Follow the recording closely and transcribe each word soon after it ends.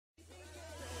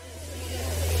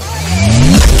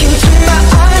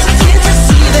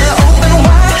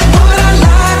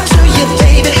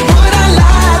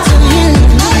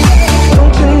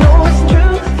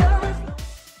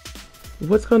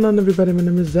going on, everybody? My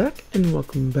name is Zach and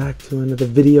welcome back to another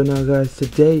video. Now guys,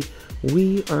 today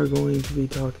we are going to be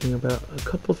talking about a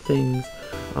couple things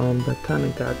that kind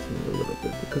of got to me a little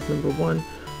bit, because number one,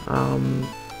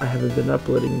 I haven't been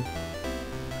uploading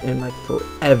in like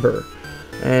forever,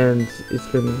 and it's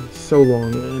been so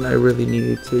long, and I really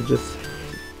needed to just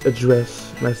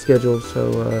address my schedule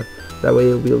so that way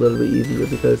it'll be a little bit easier,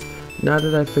 because now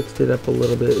that I fixed it up a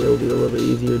little bit, it'll be a little bit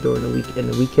easier during the week and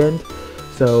the weekend.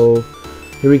 So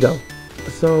here we go.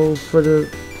 So for the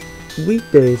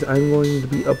weekdays, I'm going to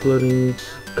be uploading,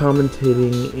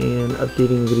 commentating, and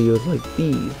updating videos like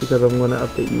these, because I'm going to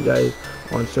update you guys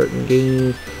on certain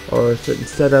games or certain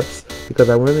setups, because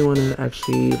I really want to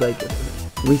actually like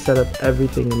reset up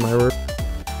everything in my room.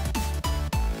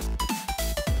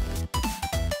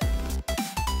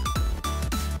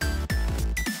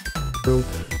 And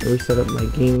reset up my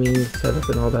gaming setup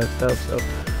and all that stuff. So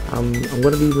I'm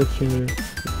going to be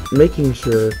making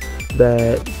sure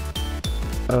that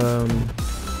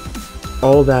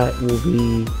all that will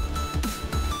be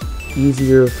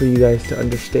easier for you guys to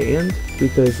understand,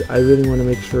 because I really want to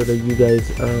make sure that you guys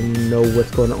know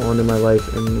what's going on in my life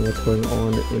and what's going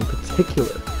on in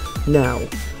particular. Now,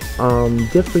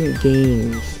 different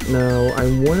games. Now, I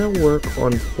want to work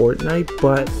on Fortnite,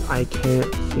 but I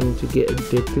can't seem to get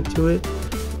addicted to it,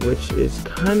 which is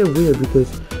kind of weird,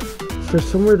 because for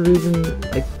some weird reason,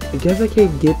 I guess I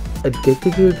can't get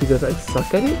addicted to it because I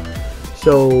suck at it.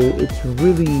 So it's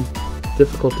really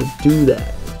difficult to do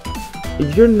that.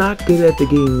 If you're not good at the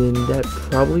game, then that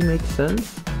probably makes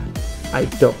sense. I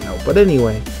don't know, but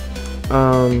anyway,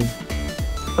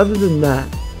 other than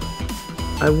that,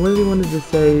 I really wanted to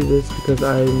say this because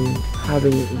I'm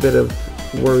having a bit of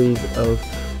worries of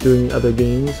doing other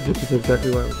games, which is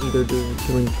exactly why I'm either doing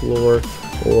Killing Floor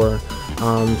or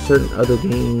certain other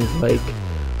games like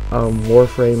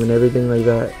Warframe and everything like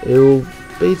that. It will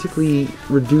basically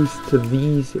reduce to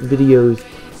these videos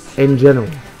in general.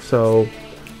 So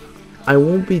I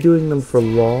won't be doing them for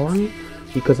long,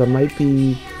 because I might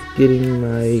be getting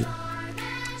my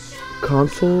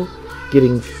console,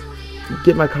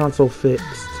 get my console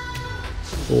fixed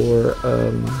for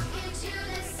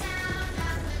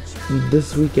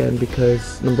this weekend,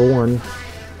 because number one,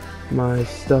 my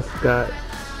stuff got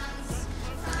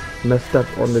messed up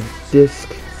on the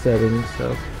disc settings.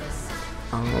 So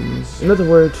in other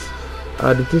words,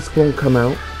 the disc won't come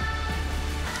out,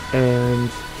 and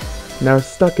now it's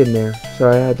stuck in there, so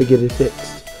I had to get it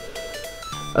fixed.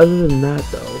 Other than that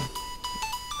though,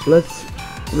 let's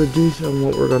reduce on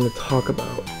what we're going to talk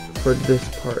about for this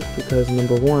part, because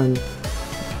number one,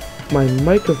 my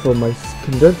microphone, my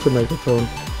condenser microphone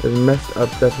is messed up.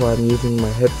 That's why I'm using my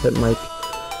headset mic.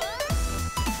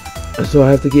 So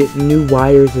I have to get new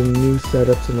wires and new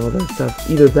setups and all that stuff.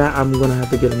 Either that, I'm going to have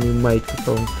to get a new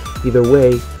microphone. Either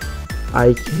way,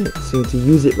 I can't seem to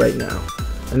use it right now.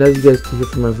 And as you guys can hear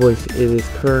from my voice, it is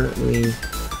currently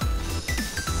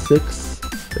 6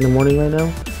 in the morning right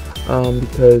now.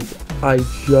 Because I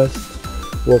just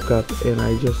woke up and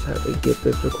I just had to get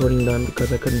this recording done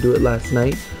because I couldn't do it last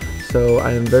night. So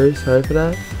I am very sorry for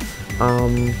that.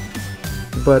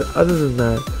 But other than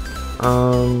that,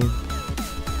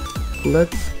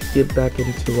 let's get back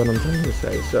into what I'm trying to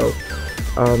say. So,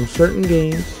 certain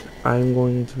games, I'm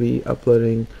going to be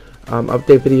uploading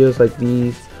update videos like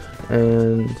these,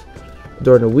 and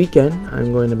during the weekend,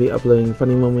 I'm going to be uploading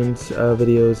funny moments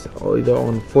videos either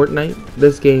on Fortnite,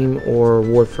 this game, or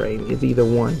Warframe. It's either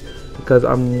one, because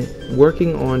I'm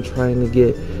working on trying to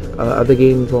get other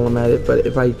games while I'm at it. But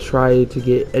if I try to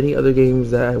get any other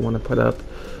games that I want to put up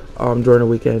during the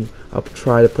weekend, I'll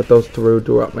try to put those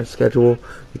throughout my schedule,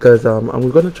 because I'm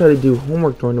going to try to do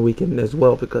homework during the weekend as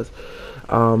well, because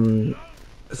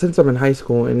since I'm in high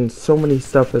school and so many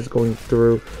stuff is going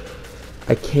through,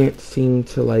 I can't seem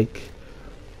to like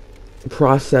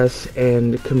process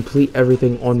and complete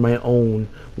everything on my own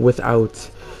without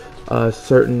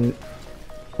certain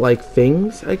like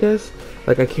things, I guess.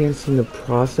 Like I can't seem to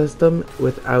process them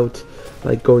without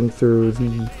like going through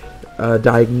the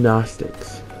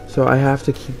diagnostics. So I have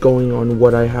to keep going on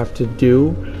what I have to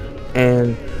do,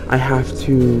 and I have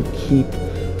to keep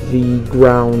the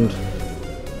ground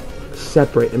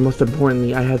separate, and most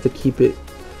importantly, I have to keep it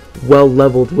well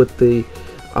leveled with the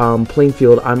playing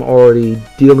field I'm already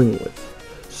dealing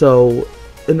with. So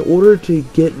in order to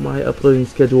get my uploading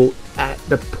schedule at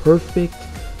the perfect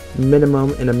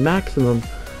minimum and a maximum,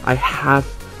 I have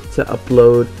to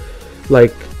upload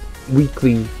like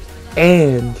weekly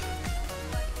and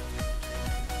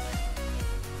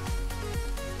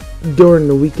during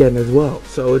the weekend as well.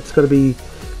 So it's going to be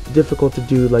difficult to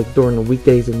do like during the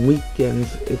weekdays and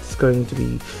weekends. It's going to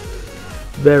be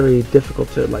very difficult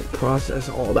to like process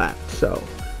all that. So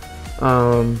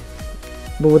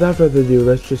but without further ado,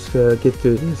 let's just get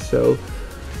through this. So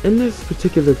in this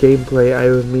particular gameplay I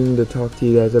was meaning to talk to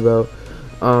you guys about,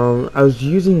 I was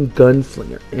using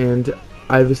Gunslinger, and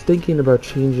I was thinking about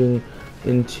changing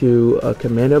into a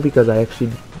Commando because I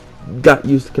actually got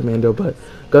used to Commando, but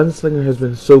Gunslinger has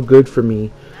been so good for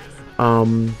me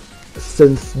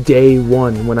since day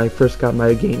one when I first got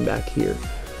my game back here,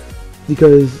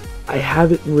 because I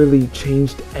haven't really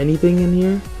changed anything in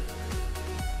here.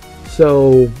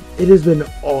 So it has been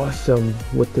awesome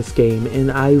with this game,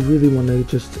 and I really want to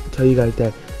just tell you guys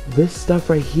that this stuff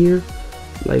right here,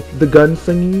 like the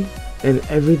gunslinging and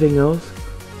everything else,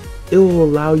 it will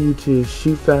allow you to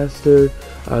shoot faster,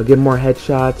 get more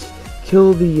headshots,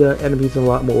 kill the enemies a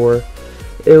lot more.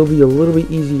 It'll be a little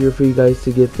bit easier for you guys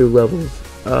to get through levels.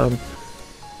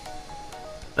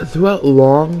 Throughout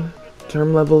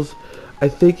long-term levels, I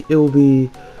think it will be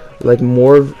like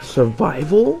more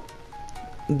survival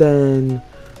than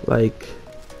like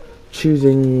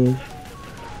choosing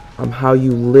how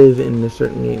you live in a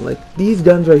certain game. Like these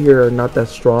guns right here are not that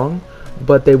strong,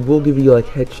 but they will give you like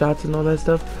headshots and all that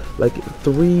stuff. Like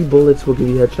 3 bullets will give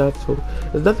you headshots, so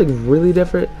there's nothing really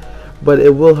different, but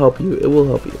it will help you. It will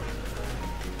help you.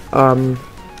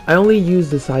 I only use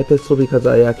the side pistol because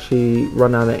I actually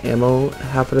run out of ammo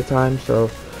half of the time, so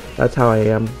that's how I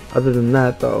am. Other than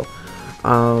that though,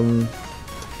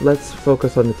 let's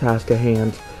focus on the task at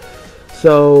hand.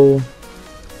 So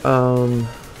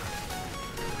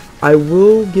I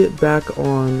will get back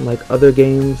on like other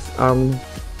games.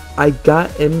 I got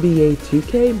NBA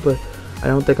 2K, but I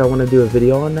don't think I want to do a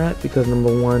video on that because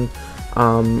number one,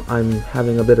 I'm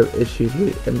having a bit of issues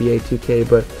with NBA 2K,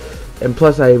 and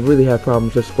plus I really have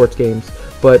problems with sports games.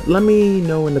 But let me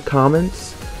know in the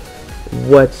comments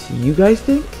what you guys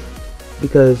think,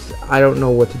 because I don't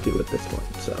know what to do with this one.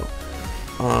 So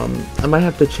I might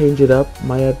have to change it up,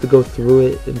 might have to go through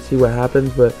it and see what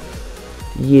happens, but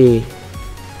yeah,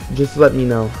 just let me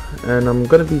know. And I'm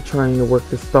gonna be trying to work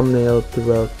this thumbnail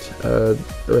throughout the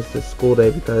rest of the school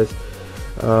day because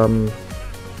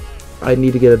I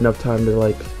need to get enough time to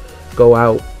like go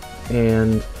out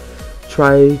and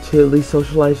try to at least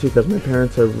socialize, because my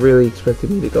parents are really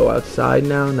expecting me to go outside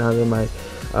now that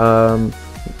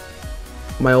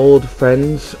my old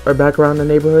friends are back around the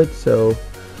neighborhood. So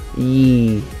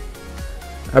yeah,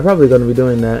 I'm probably going to be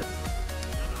doing that.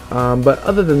 But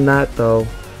other than that though,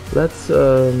 let's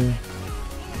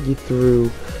get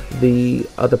through the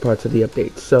other parts of the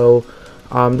update. So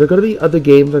there are going to be other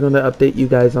games I'm going to update you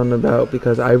guys on about,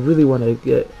 because I really want to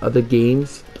get other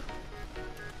games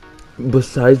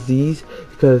besides these,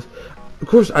 because of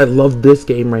course I love this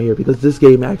game right here, because this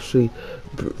game actually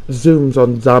zooms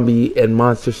on zombie and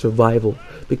monster survival,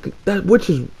 which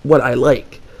is what I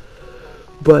like.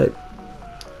 But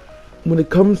when it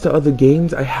comes to other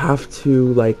games, I have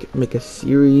to like make a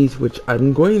series, which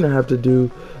I'm going to have to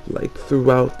do like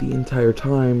throughout the entire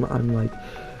time I'm like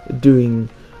doing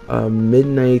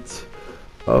midnight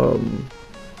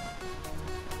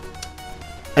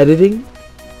editing.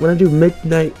 When I do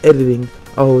midnight editing,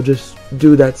 I'll just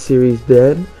do that series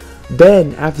then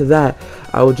after that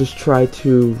I will just try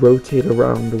to rotate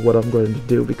around what I'm going to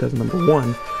do, because number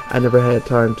one, I never had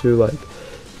time to like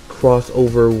cross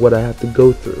over what I have to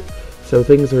go through, so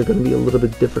things are going to be a little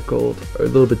bit difficult or a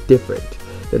little bit different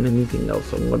than anything else.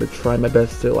 So I'm going to try my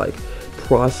best to like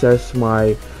process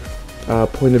my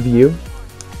point of view,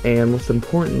 and most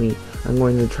importantly, I'm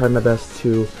going to try my best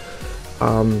to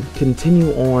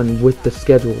continue on with the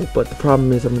schedule. But the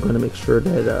problem is I'm going to make sure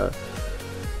that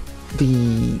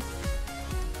the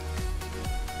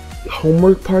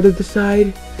homework part of the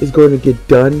side is going to get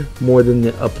done more than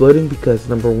the uploading, because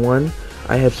number one,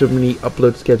 I have so many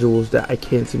upload schedules that I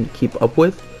can't seem to keep up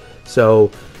with. So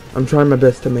I'm trying my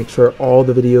best to make sure all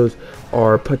the videos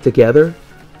are put together,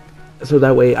 so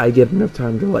that way I get enough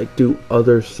time to like do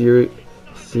other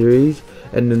series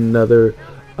and another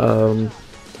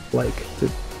like to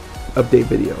update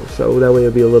video, so that way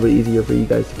it'll be a little bit easier for you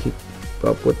guys to keep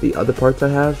up with the other parts I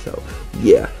have. So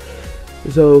yeah,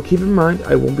 so keep in mind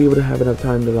I won't be able to have enough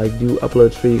time to like do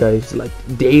uploads for you guys like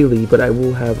daily, but I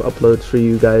will have uploads for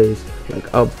you guys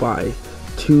like up by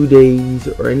 2 days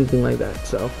or anything like that.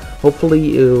 So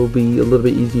hopefully it'll be a little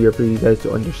bit easier for you guys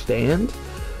to understand.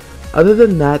 Other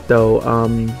than that though,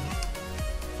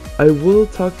 I will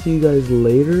talk to you guys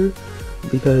later,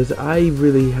 because I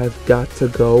really have got to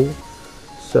go.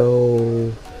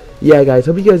 So yeah guys,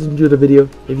 hope you guys enjoyed the video.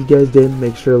 If you guys did,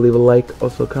 make sure to leave a like.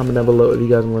 Also comment down below if you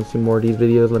guys want to see more of these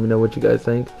videos. Let me know what you guys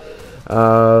think.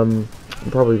 I'm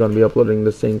probably going to be uploading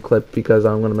the same clip because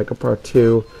I'm going to make a part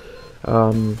 2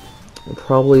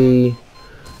 probably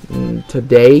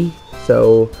today.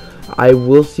 So I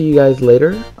will see you guys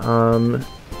later.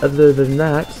 Other than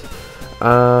that,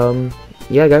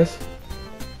 yeah, guys,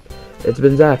 it's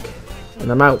been Zach,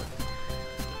 and I'm out.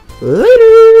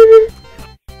 Later.